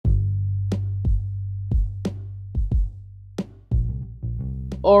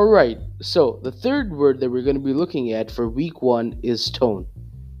Alright, so the third word that we're going to be looking at for week one is tone.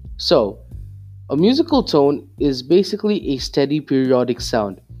 So, a musical tone is basically a steady periodic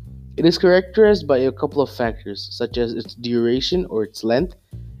sound. It is characterized by a couple of factors, such as its duration or its length,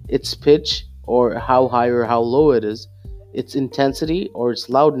 its pitch or how high or how low it is, its intensity or its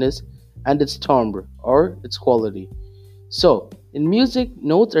loudness, and its timbre or its quality. So, in music,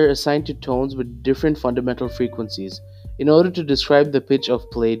 notes are assigned to tones with different fundamental frequencies in order to describe the pitch of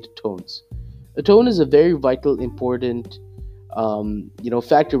played tones. A tone is a very vital, important,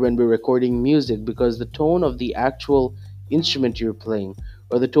 factor when we're recording music because the tone of the actual instrument you're playing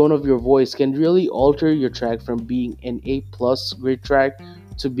or the tone of your voice can really alter your track from being an A plus grade track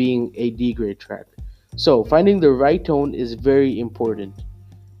to being a D grade track. So, finding the right tone is very important,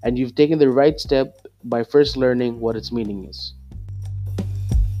 and you've taken the right step by first learning what its meaning is.